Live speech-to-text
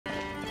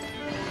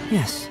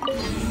Yes.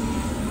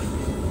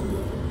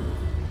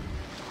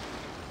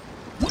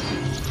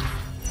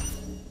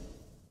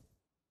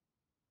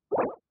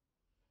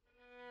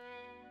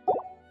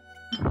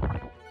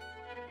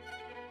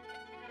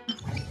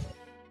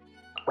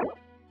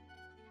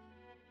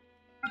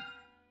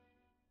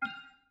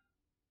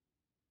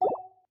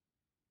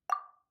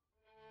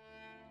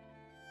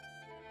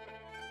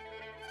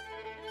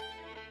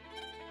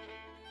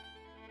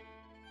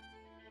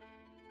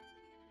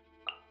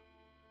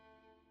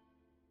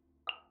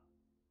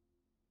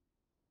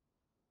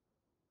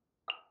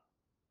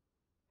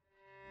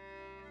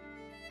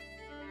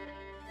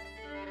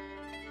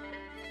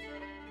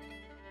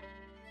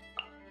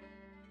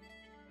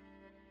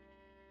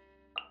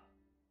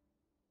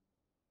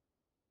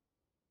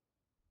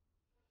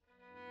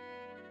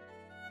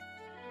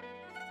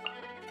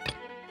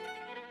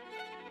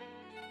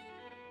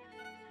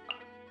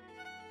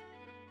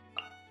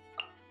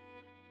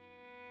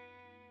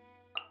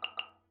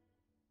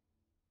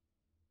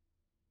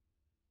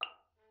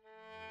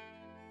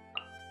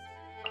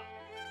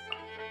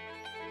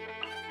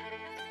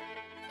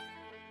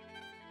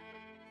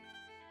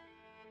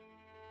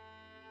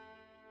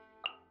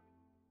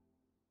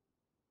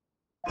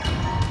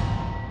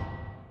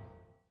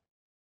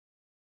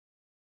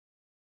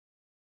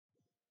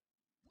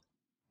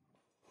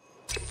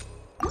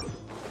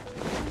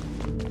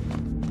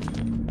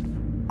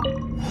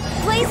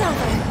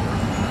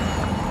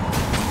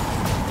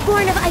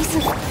 Born of ice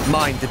and...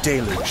 Mind the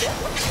deluge.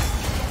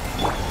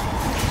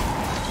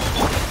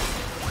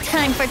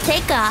 Time for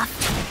takeoff.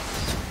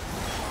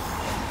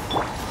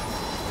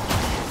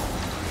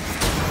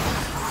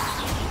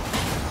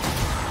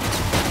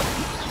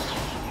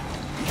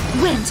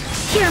 Wind,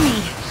 hear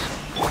me.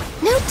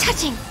 No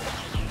touching.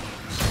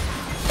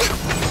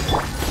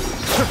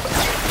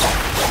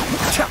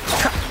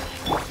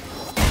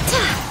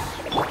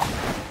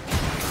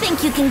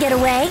 Think you can get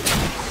away?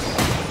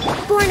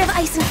 Born of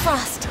ice and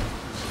frost.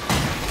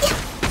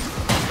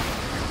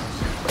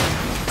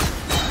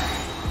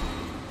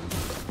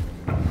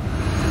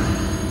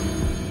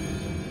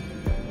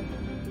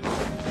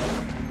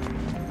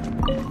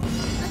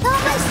 With all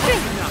my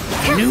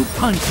strength. New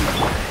punching.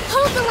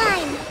 Hold the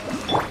line.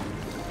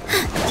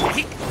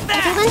 Take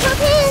that. Everyone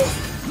jump in.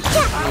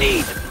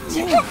 Need.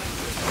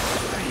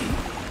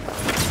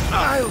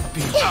 I'll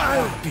be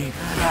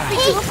back.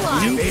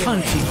 New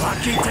punching.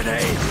 Lucky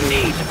today.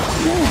 Need.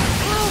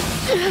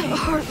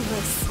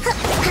 Heartless.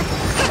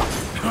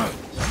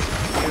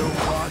 You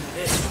want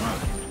this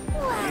one?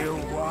 You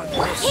want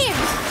this Here.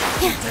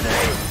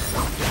 today?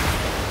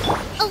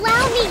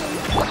 Allow me.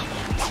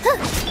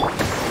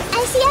 I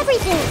see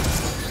everything.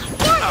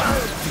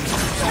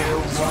 You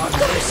want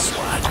this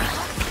one?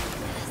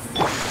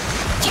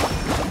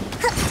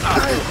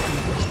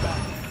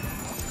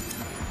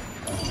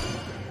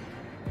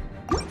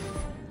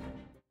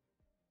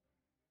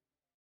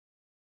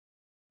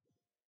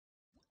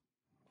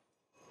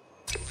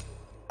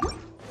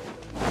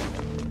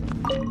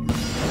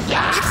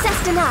 Access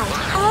denied.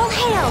 All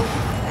hail.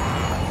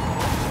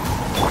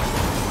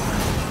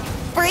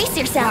 Brace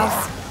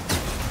yourselves.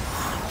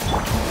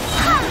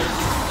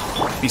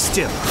 Be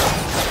still.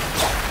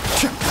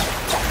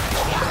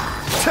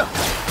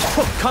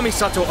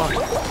 Kamisato on.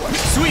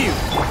 Suiyu!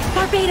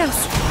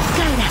 Barbados,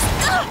 guide us.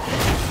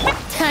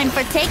 Time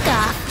for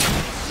takeoff.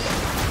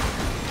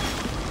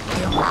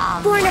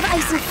 Born of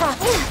ice and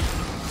frost.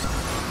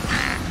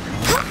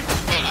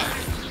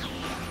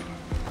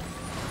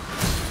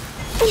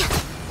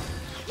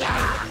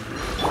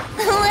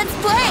 Let's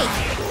play.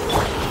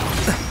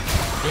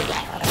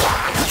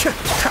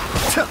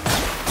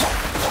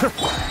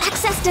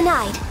 Access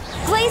denied.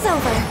 Glaze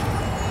over.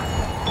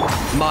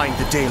 Mind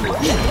the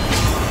deluge.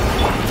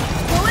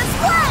 Let's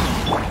play.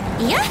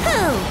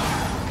 Yahoo!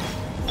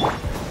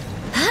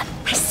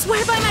 I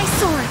swear by my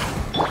sword.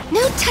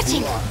 No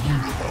touching.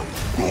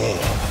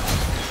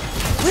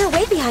 We're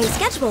way behind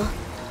schedule.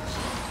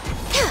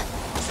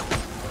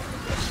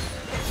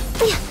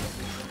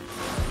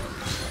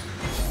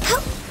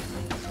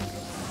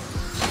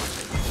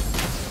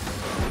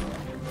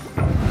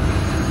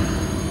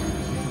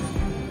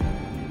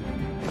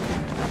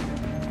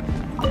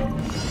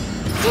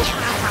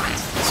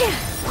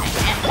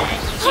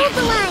 Hold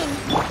the line.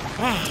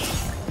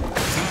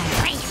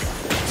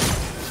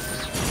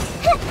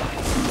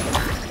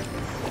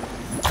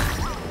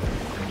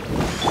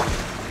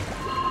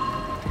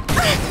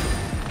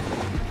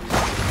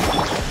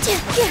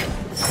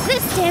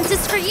 This dance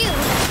is for you.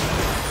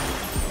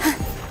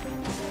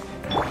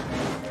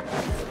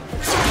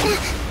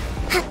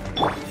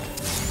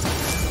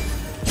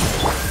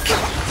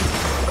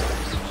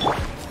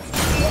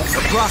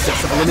 The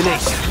process of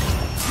elimination.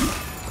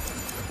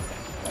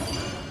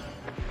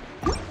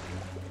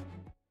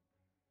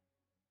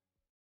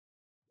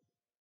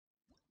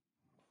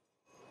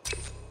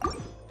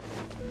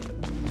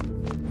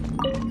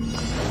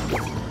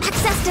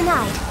 Access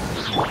denied.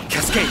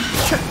 Cascade.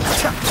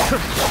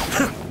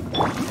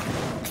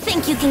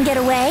 Think you can get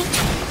away?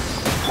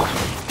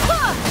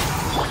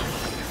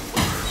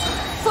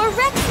 For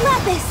Rex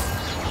Lapis!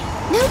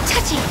 No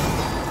touching!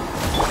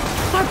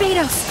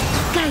 Barbados,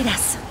 guide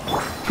us.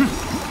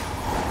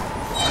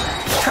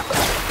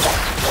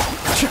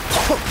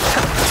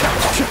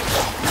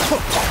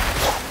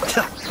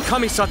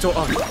 Kamisato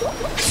on.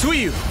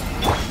 Suiyu!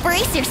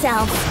 Brace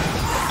yourselves.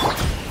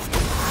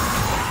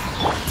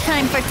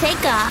 Time for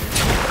takeoff.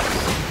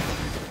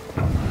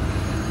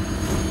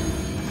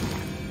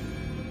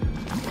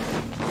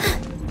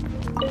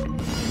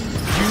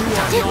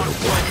 You are not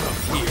welcome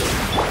here.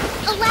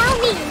 Allow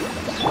me.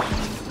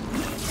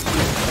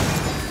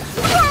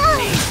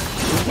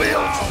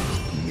 Will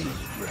need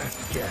breath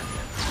again.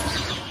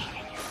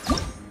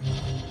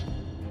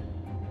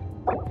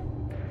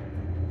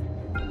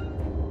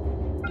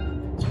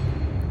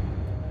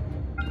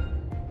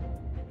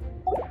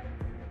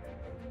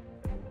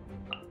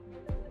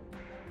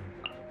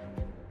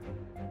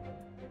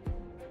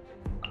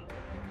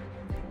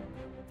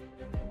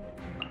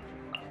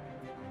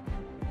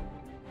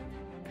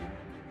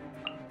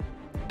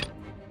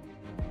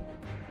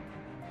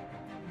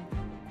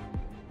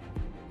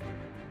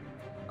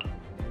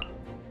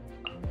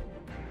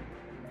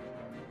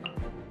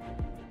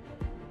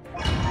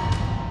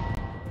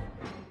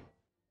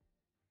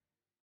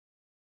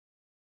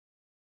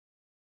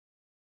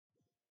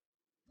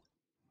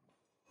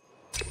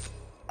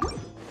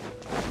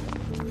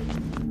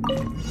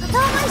 With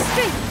all my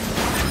strength.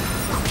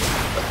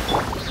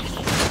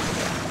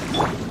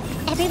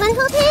 Everyone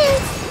hold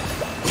hands.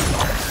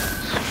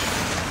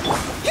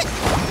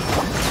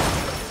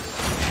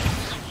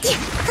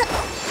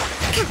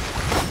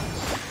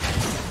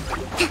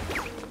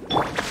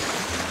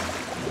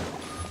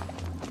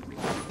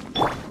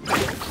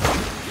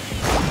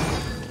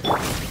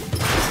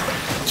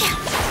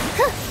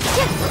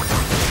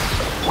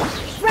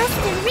 Rest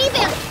and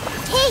rebound.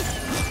 Hey.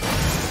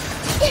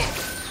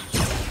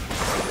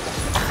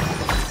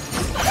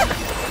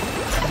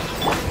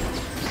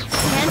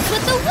 Dance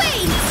with the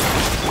waves!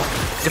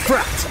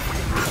 Defract!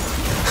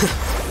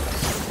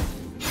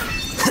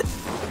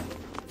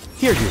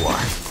 Here you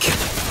are.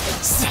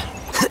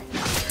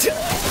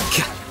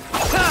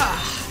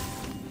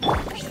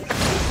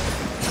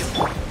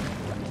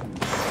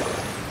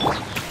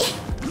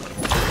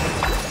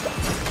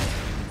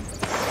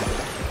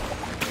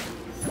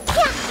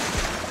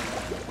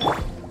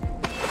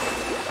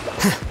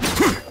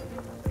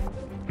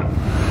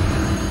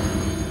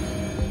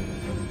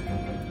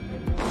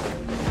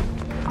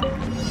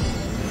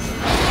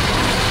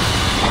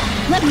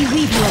 Let me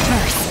weave you a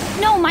verse.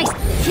 No, my...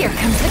 Here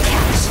comes the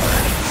catch.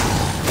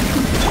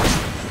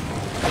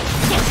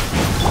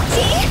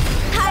 See?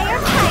 Higher,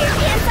 higher,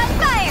 hands on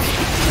fire!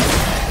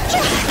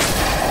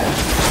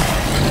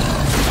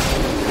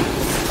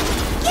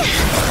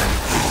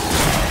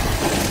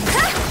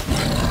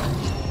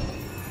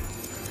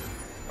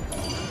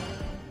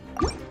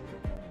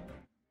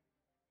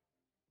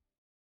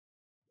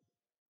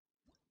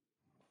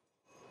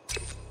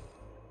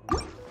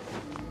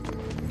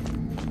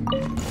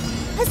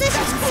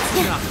 Position!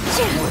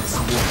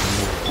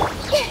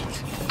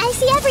 I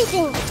see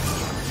everything!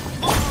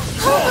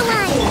 Hold the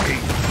line!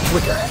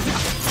 Quicker.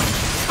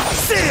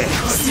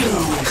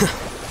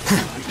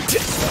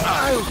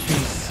 I'll be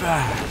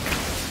back.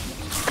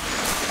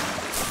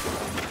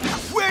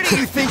 Where do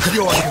you think you're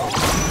going?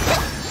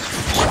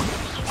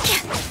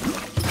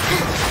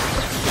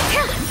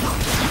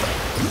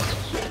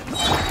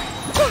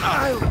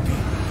 I'll be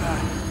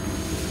back.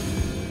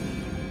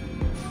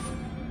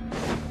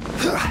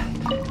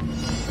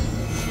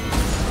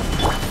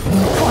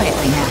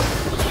 Quietly now.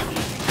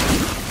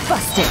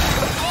 Busted.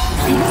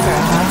 Things are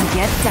about to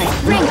get tight.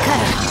 Ring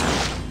cutter.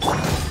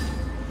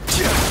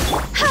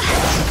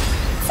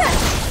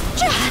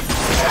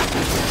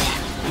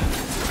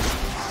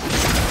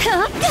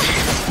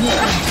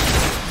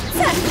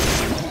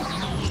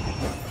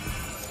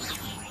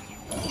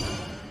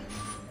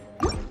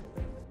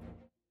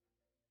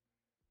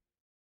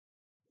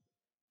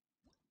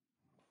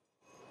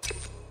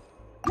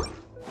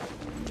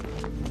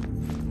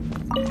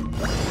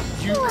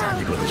 You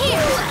can't go.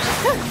 Here!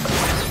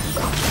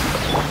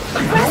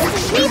 Rest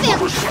and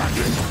rebound!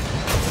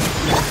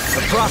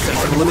 The process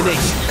of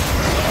elimination.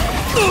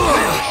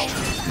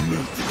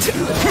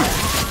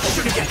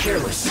 Shouldn't get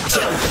careless.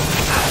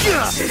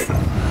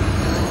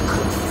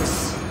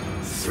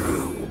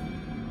 Through.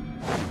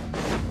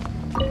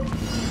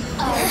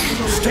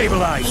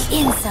 Stabilize.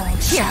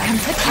 Insolent. Here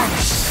comes the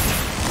catch.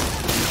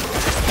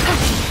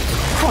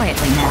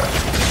 Quietly now.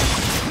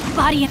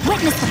 Body and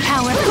witness the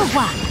power of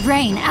Gua.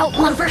 Rain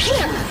outnumber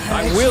here.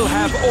 I will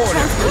have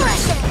order.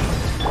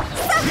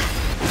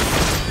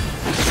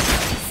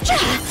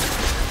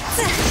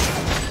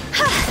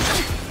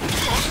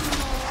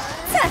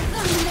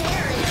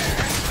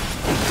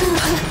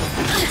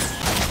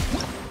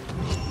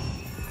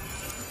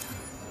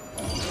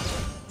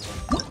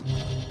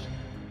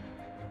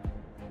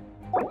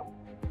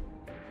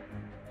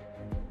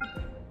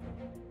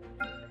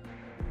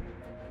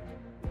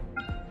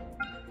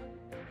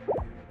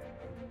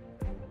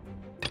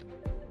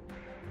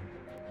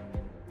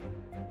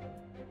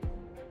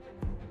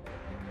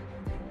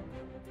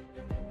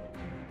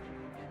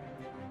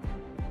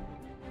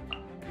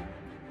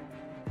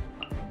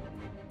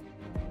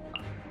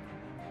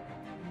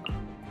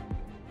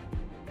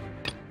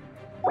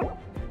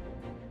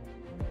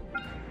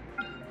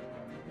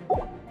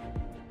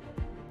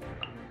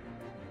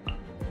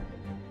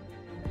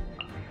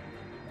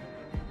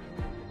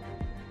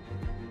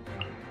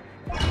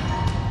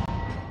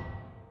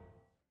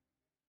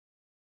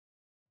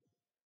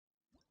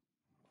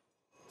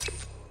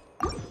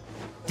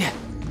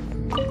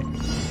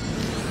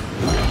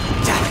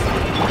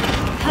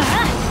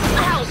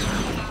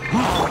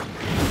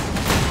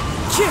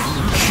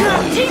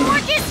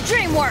 Teamwork is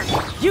dreamwork!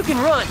 You can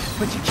run,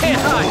 but you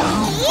can't hide.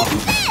 Eat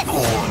this!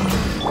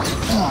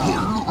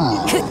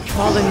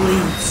 Fallen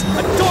leaves,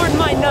 adorn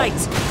my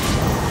night!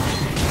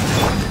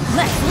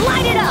 Let's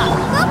light it up!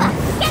 Boba,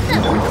 get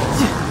them!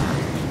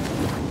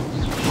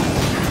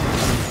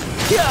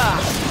 Yeah!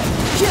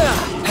 Yeah!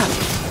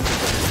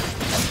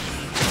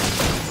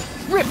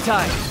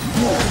 Riptide!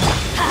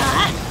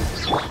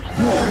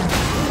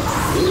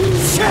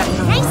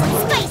 Nice and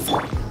spicy!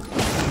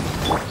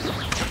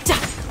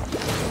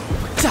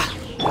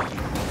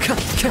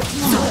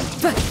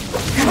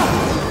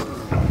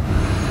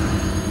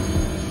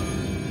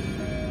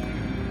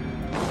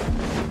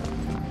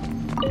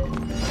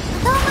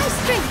 With all my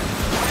strength!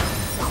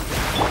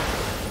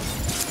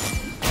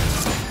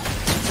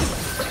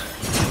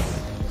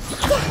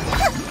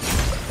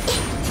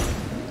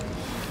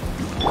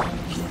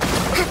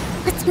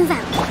 Let's move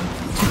out.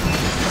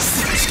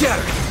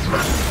 Scatter!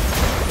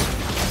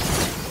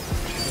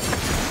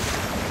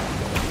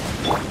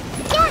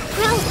 Yeah,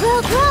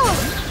 growl!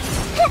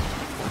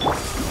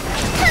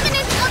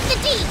 Covenant of the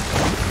Deep!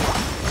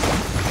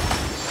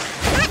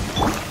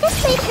 This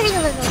may hurt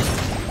a little.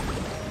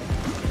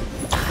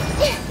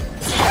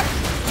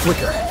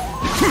 Flicker.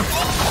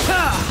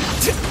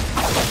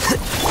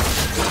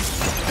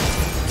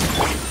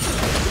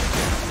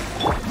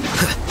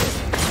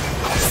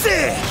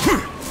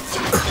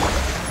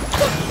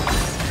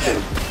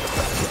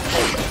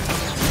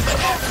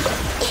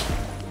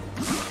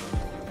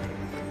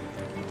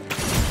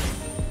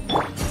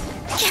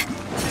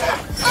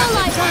 All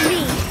eyes on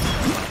me!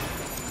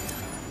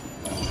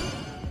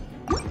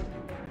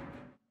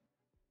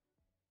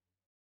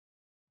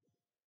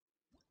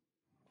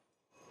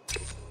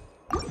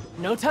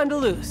 No time to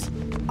lose.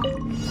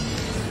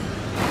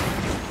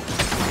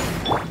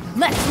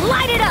 Let's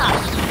light it up!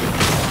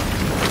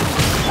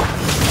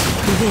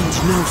 The wind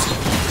knows it.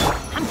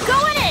 I'm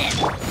going in!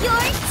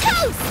 You're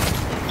toast!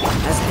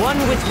 As one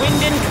with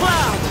wind and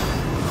cloud.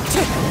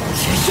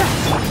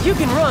 You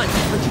can run,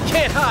 but you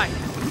can't hide.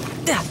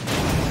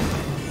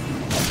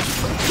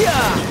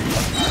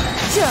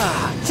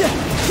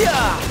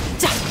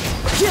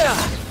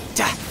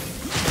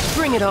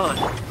 Bring it on.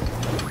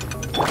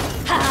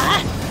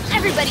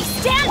 Everybody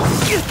stand!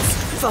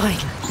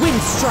 Fine.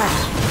 Wind strike.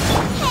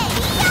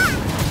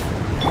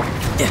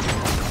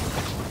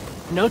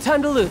 No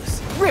time to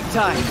lose.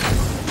 Riptide.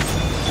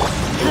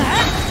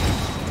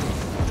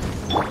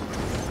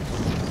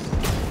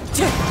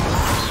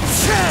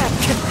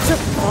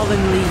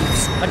 Fallen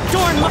leaves.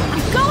 Adorn my...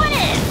 I'm going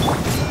in!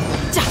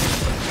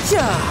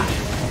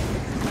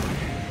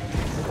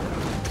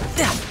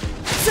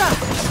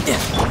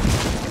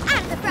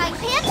 Out of the frying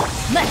pan!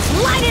 Let's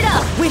light it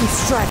up! Wind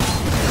strike.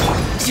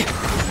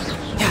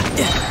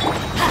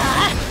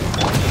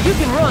 You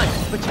can run,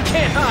 but you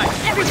can't hide.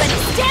 Everybody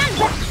stand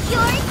back!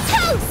 You're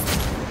toast!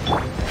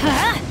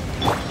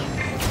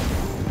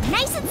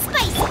 Nice and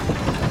spicy!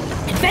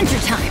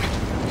 Adventure time!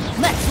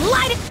 Let's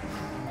light it!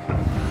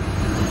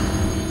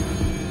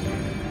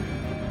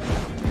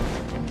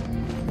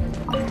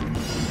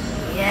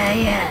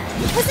 Yeah.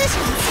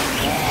 Positions!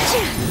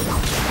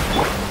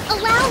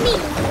 Allow me!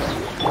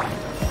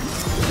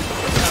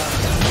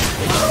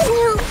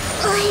 New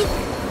life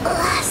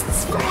lasts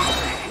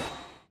forever.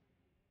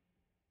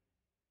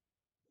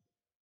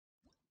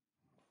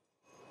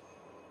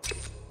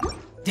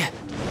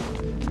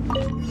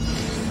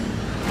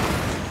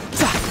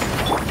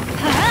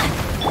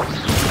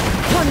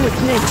 One with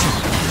nature.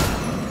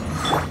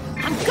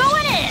 I'm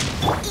going in!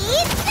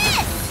 Eat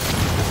this!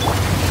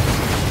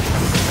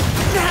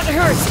 That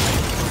hurts.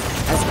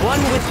 As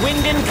one with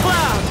wind and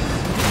cloud.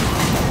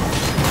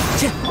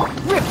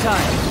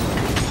 Riptide.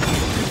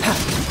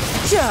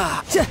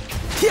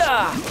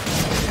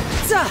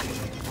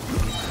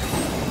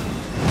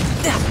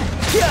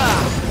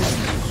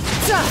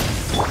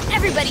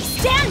 Everybody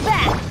stand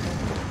back!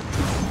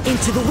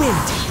 Into the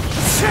wind.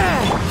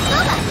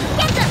 Boba,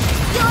 get them!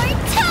 You're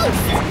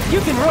toast! You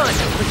can run,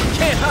 but you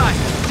can't hide.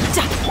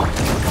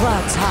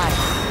 Clouds high.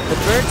 The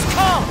birds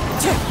call.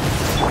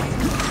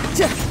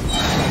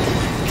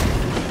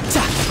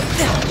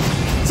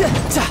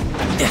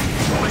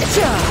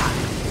 Yeah.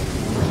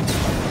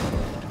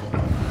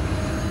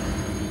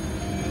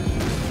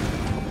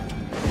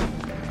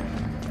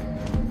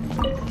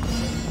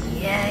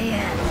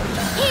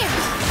 Here!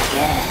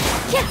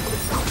 Yeah.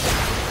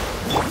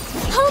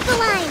 Hold the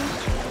line!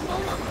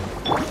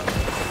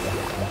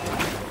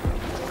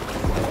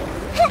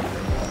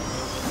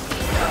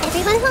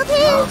 Everyone hold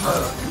hands!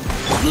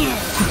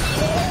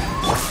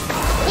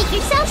 Make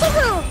yourselves at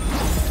home!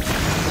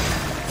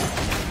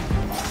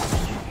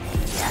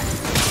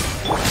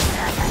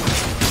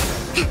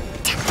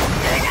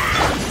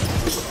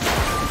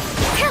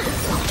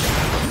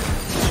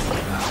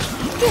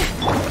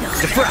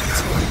 Deflect!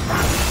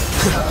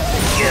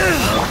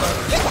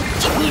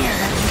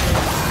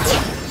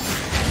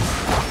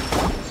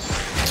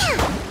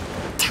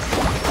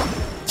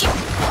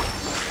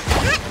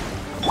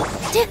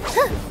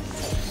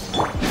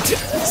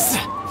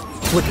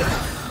 Flicker.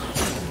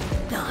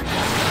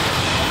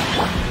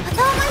 With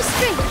all my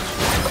strength.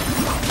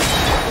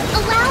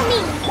 Allow me.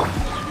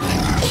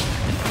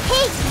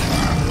 Hey.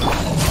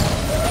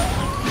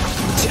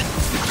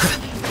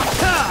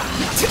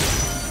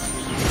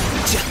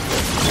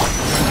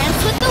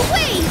 Dance with the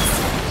waves.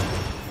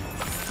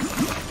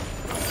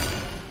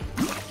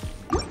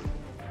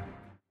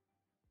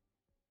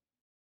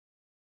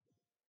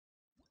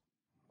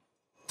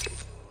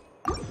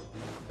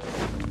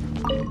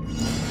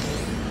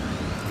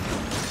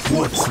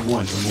 What's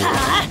one more?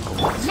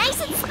 Nice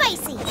and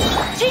spicy.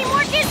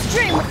 Teamwork is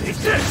dreamwork. Take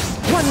this!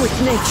 One with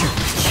nature.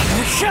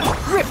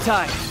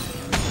 Riptide.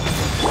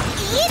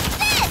 Eat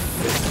this.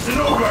 It's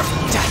over!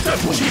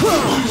 That's what you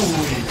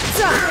win!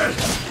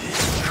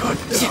 Cut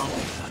down!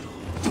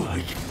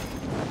 Like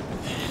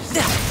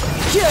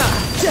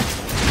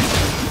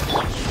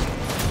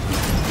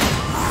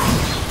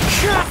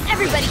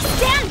Everybody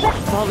stand back.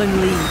 Fallen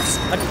leaves,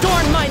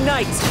 adorn my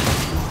night!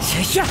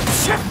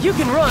 You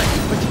can run,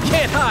 but you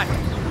can't hide!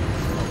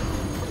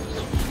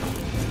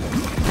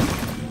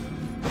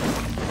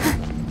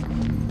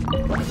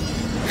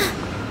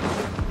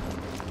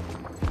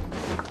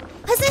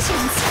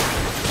 Positions.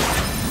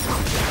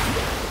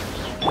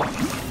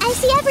 I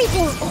see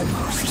everything.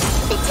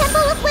 The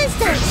Temple of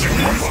Wisdom.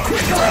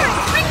 Torrent,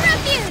 bring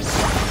refuge.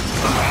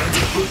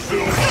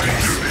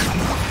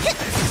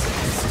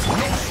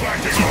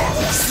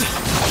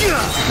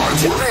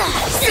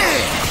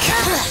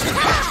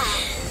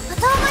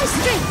 With all my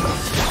strength.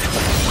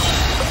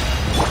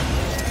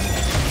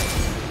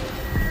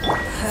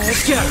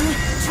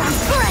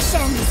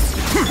 Transgressions.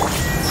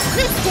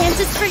 This dance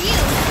is for you.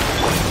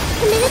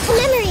 Commit to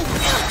memory.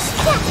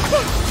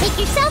 Make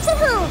yourselves at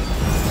home.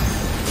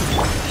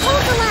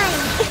 Hold the line.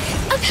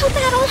 Uphill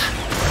battle.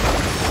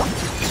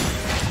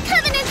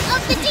 Covenant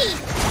of the Deep.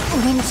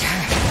 Winter,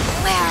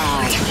 where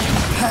are you?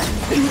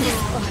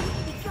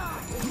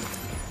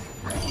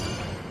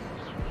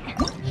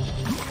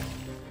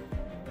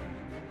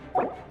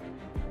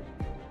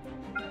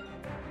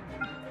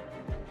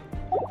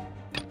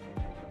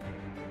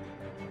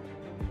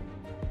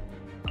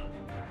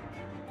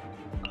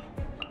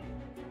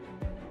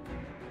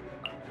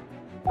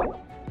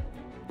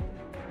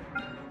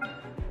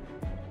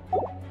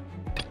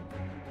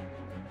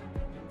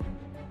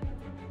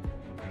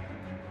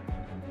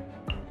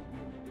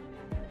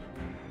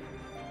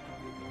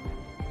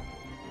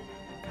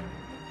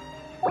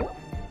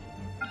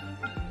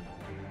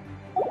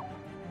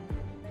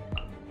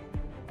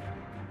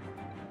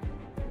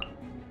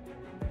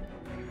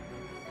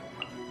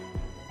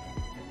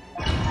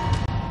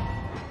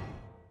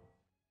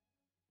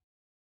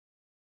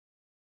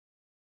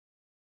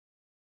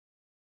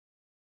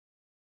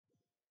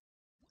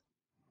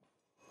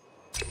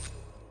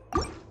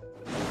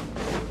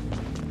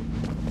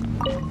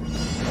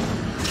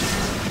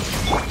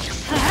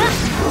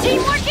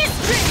 Teamwork is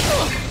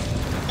critical.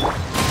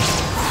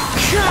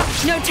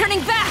 No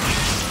turning back.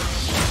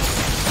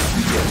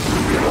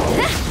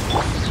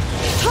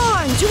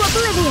 Torn to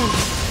oblivion.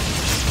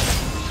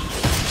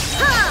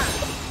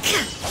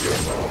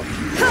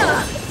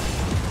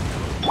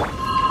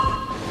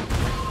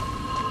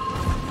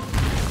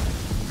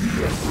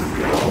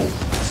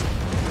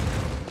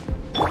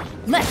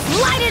 Let's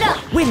light it up.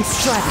 Wind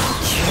strike.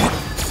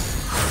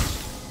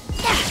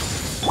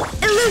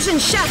 Illusion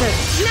shattered.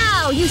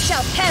 Now you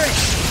shall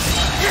perish.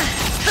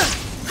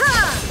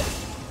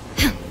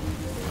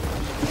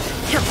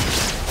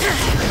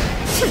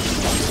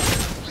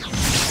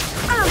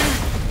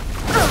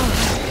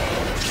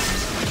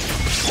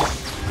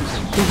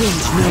 The wind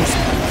knows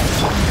me.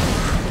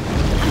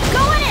 I'm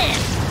going in.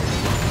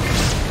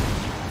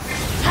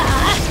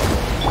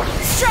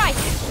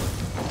 Strike.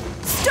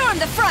 Storm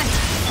the front.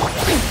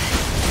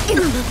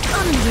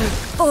 Under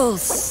full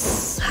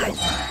sight.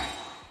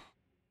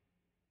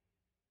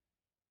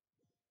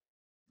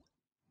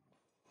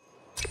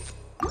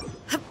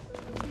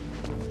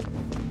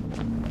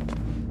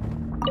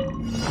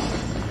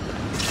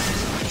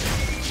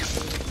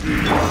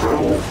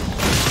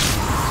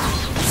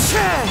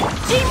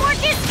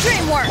 Teamwork is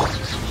dreamwork!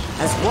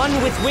 As one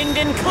with wind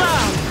and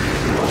cloud!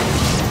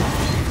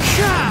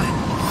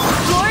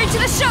 Glory to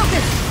the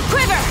Shogun!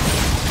 Quiver!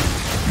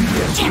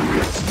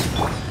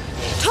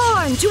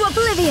 Torn to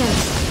oblivion!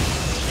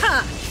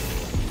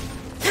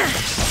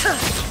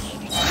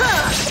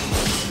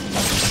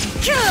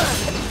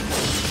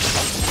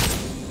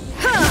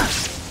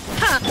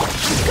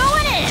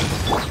 Going in!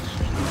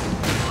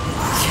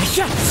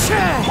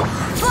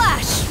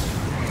 Flash!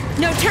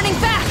 No turning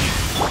back!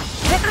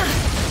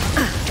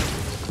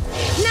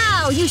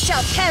 Now you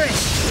shall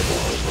perish!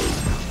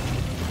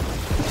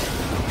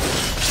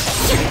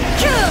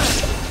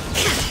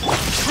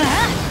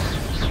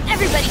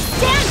 Everybody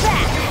stand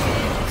back!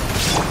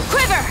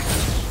 Quiver!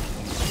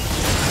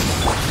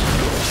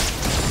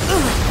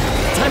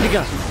 Time to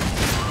go.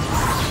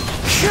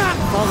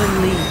 Fallen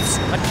leaves,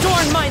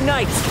 adorn my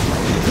night!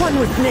 One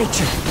with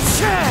nature.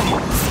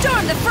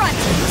 Storm the front!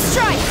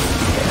 Strike!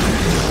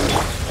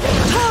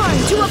 Torn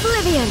to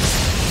oblivion!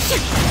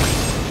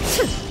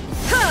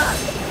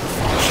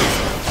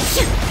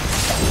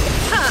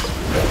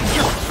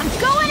 I'm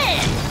going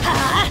in!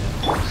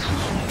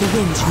 The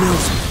wind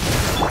knows me.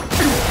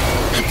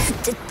 I'm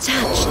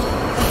detached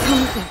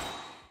from her.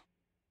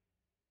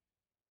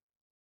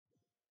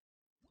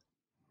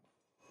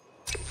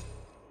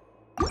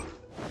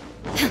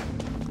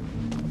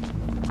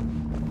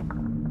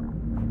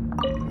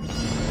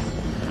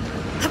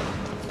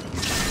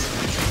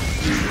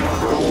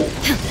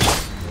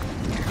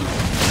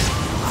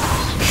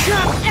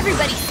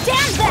 Everybody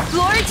stand back!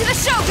 Glory to the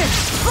Shogun!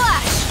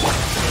 Flash!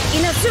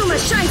 Inazuma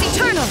shines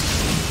eternal!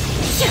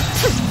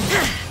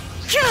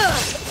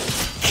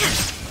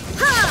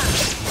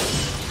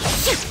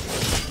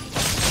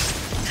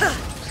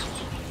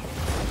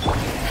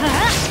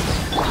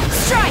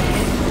 Strike!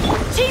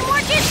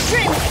 Teamwork is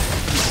trim!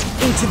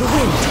 Into the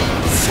wind.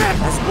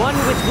 As one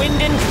with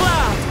wind and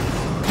cloud.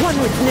 One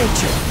with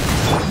nature.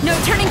 No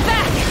turning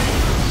back!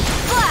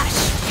 Flash!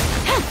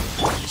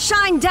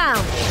 Shine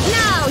down!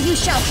 Now you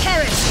shall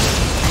perish!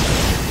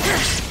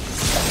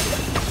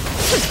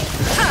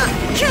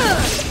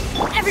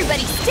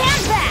 Everybody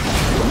stand back!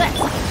 Let's...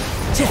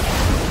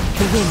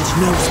 The wind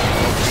knows me.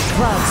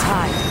 Clouds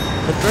high.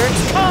 The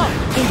birds call.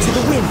 Into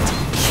the wind.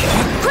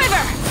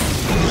 Quiver!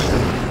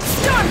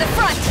 Storm the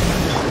front!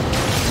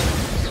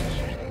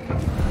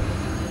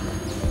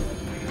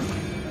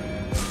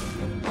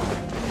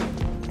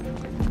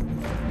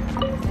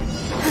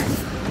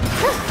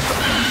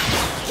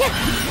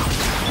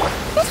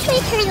 This may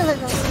hurt a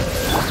little.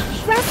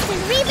 Rust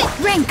and rebuild.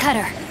 Rain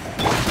Cutter!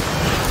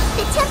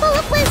 The Temple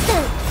of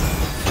Wisdom.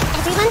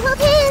 Everyone hold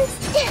hands.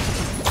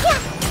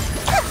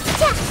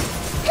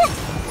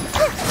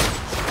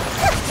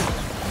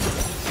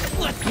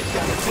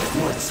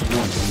 What's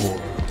one more?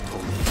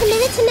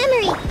 Committed to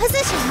memory.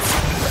 Positions.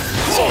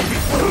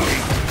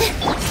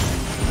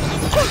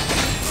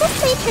 This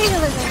may hurt a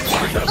little.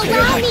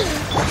 Allow me.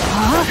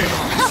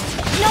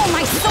 No,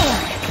 my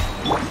sword!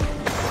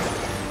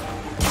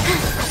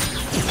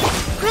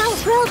 Grow,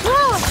 grow,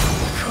 grow.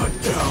 Cut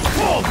down.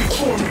 Fall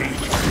before me.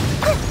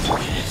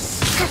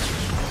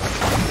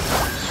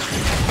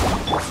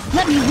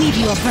 Let me weave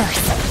you a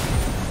verse.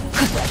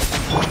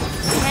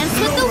 Dance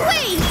with the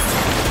waves.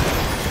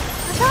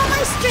 With all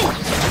my strength.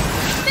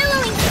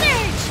 Billowing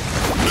surge.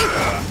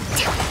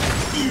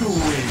 You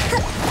win.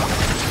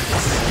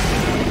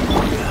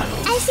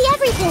 I see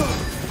everything.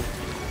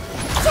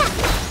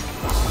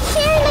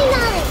 Share my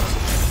knowledge.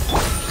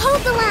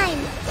 Hold the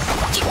line.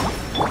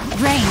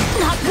 Rain,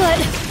 not good.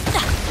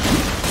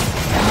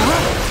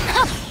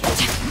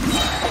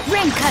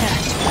 Rain Cutter.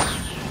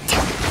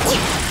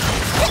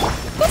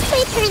 This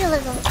may hurt a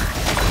little.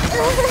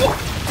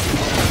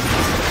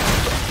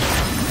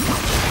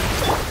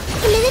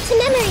 Committed to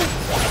memory.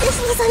 This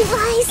was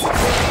unwise.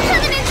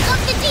 Covenant of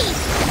the deep.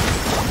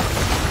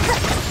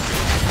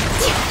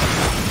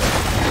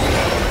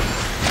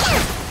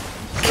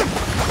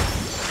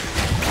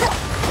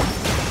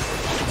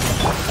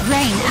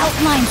 Rain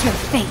outlines your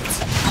fate.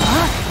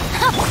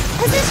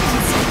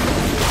 Positions.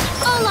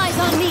 All eyes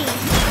on me.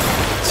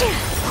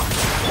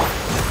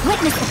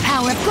 Witness the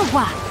power of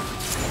Gua.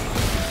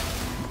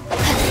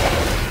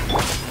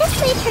 This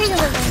may hurt a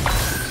little.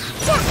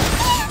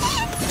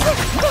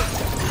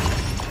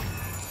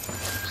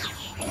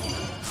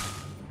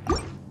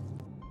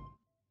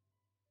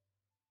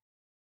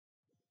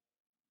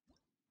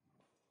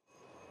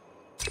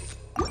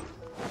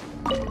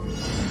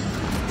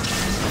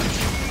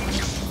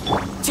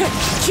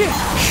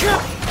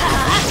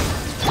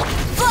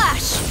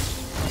 Flash!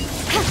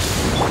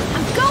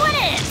 I'm going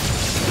in!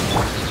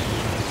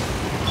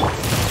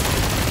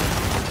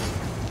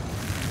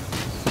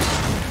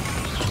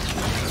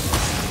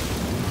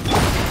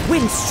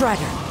 Wind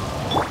Strider.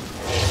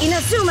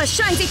 Inazuma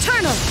shines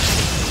eternal!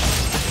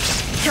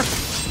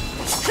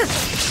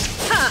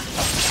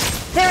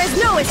 There is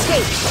no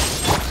escape!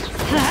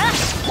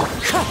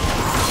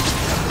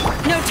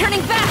 No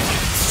turning back!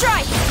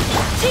 Strike!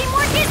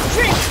 Teamwork is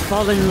strict!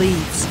 Fallen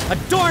leaves.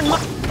 Adorn my...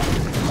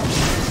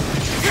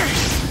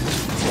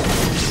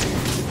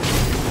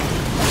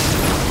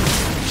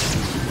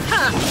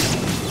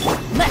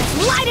 Let's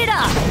light it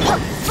up!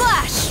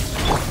 Flash!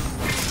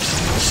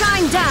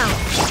 Shine down!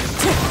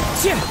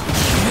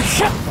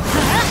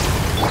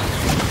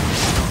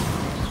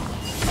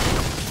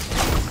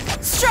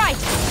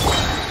 Strike!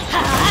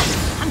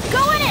 I'm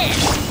going in!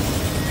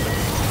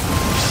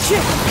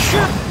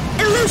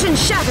 Illusion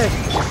shattered!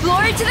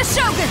 Glory to the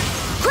Shogun!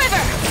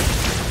 Quiver!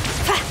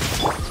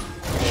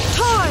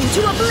 Torn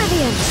to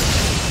oblivion!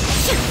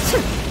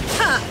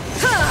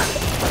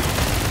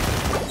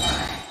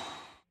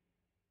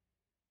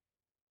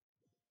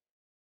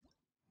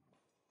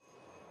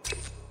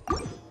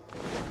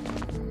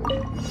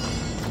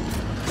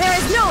 There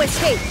is no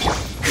escape!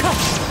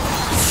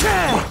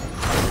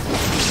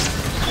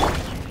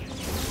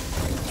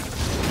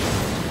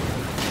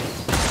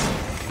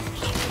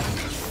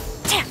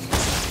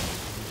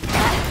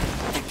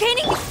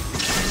 Gaining...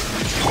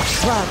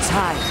 Clouds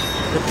high.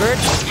 The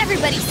birds...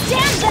 Everybody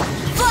stand back!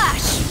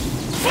 Flash!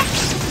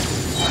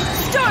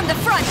 Storm the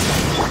front!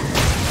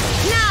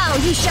 Now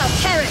you shall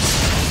perish!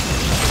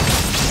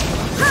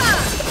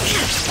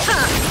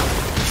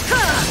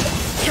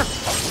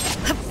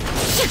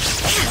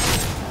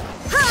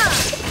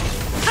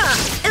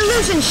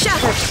 Illusion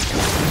shattered!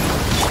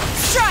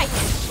 Strike!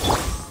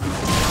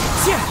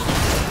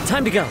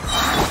 Time to go.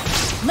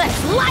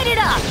 Let's light it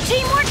up!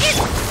 Teamwork is...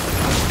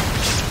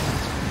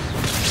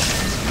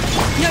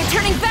 No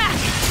turning back!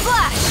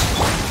 Flash!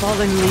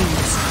 Fallen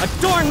leaves,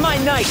 adorn my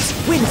night!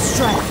 Wind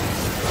strike!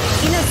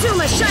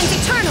 Inazuma shines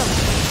eternal!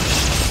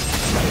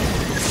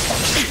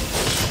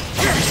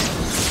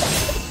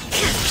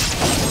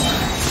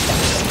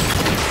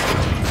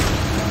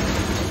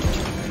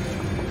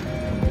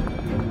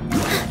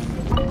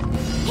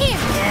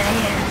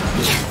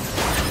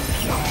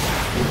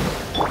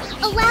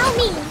 Allow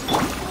me!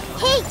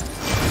 Hey!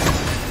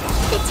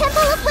 The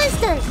Temple of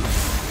Wisdom!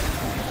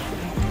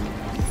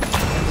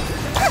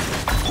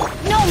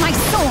 No, my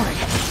sword!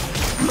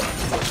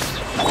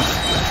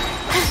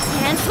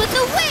 Dance with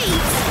the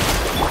waves!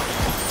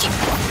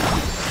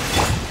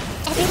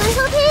 Everyone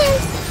hold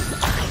hands!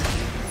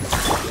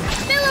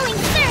 Billowing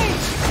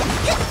surge!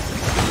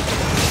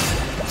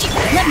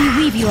 Let me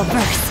weave you a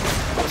verse.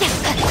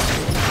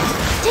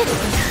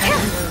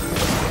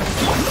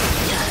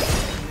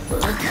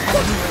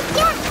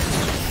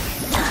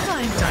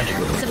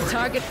 Some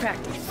target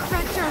practice.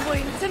 Stretch your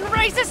wings and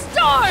raise a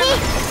storm! Hey!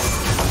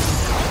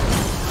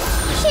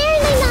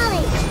 Share my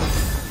knowledge!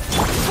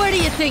 Where do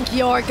you think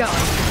you're going?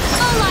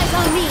 All eyes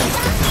on me!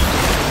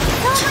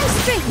 All my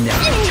strength!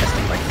 Now you're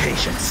testing my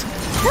patience.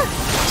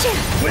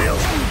 Will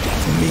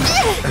meet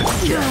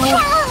again.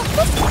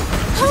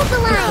 Hold the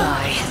line!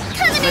 Goodbye.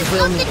 Covenant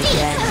We'll of the meet deep!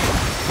 again.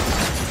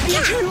 The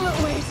eternal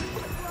awaits.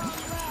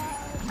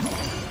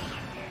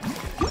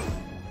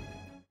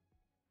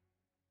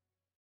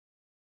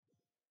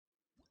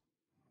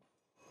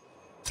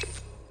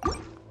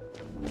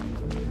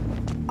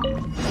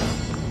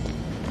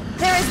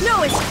 There is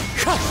no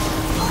escape!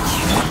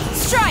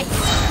 Strike!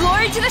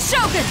 Glory to the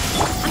Shogun!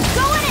 I'm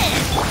going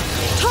in!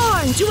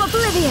 Torn to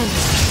oblivion!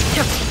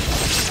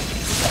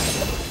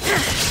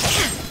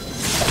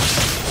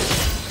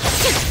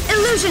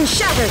 Illusion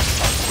shattered!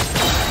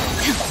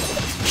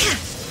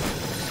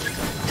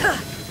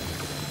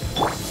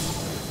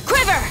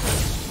 Quiver!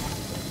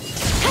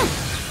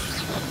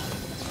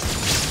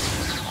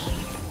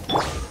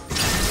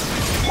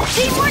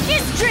 Teamwork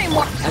is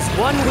dreamwork! As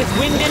one with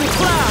wind and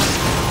cloud!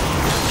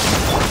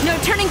 No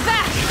turning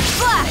back!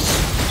 Flash!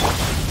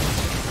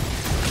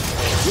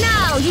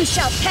 Now you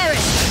shall perish!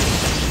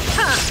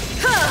 Ha!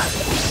 Ha!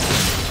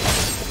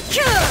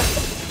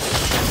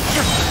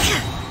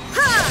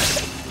 Ha!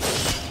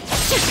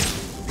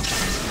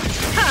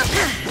 Ha!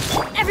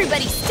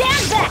 Everybody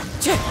stand back!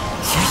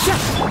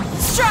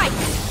 Strike!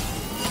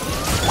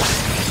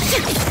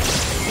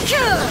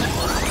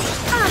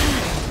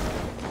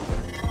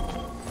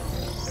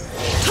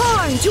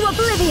 Torn to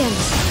oblivion!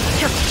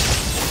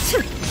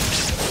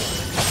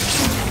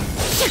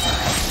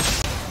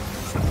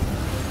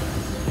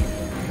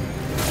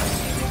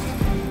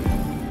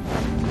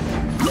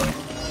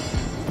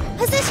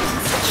 Positions!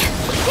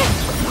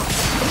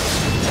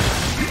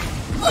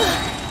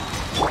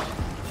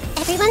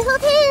 Everyone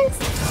hold hands!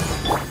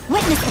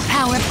 Witness the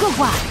power of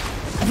Guhua!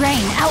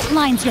 Rain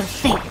outlines your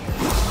fate!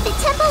 The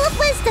Temple of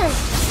Wisdom!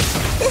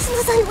 This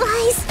was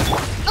unwise!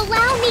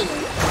 Allow me!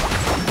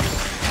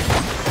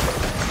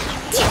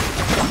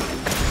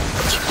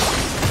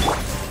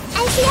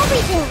 I see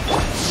everything!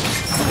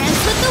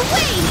 Dance with the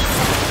waves!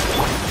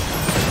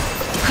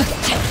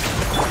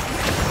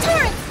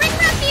 Torrent, bring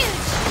refuge!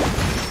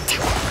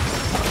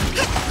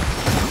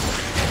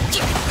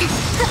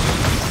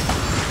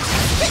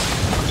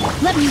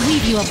 Let me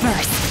weave you a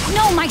verse.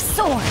 Know my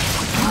sword!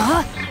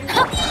 Huh?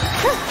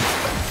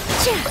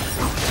 Share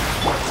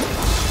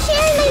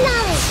my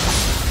knowledge!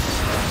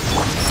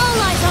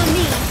 All eyes on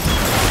me!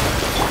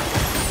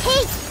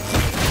 Hey!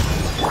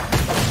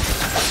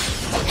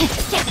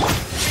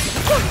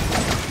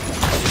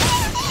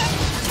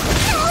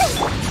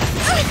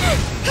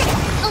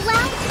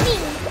 Allow me!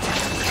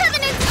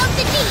 Covenant of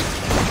the deep!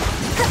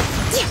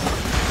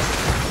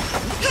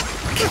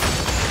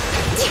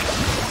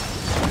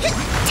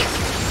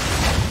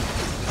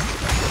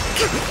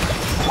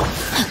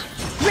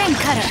 Rain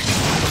cutter!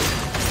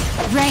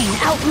 Rain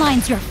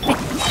outlines your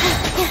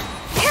fate!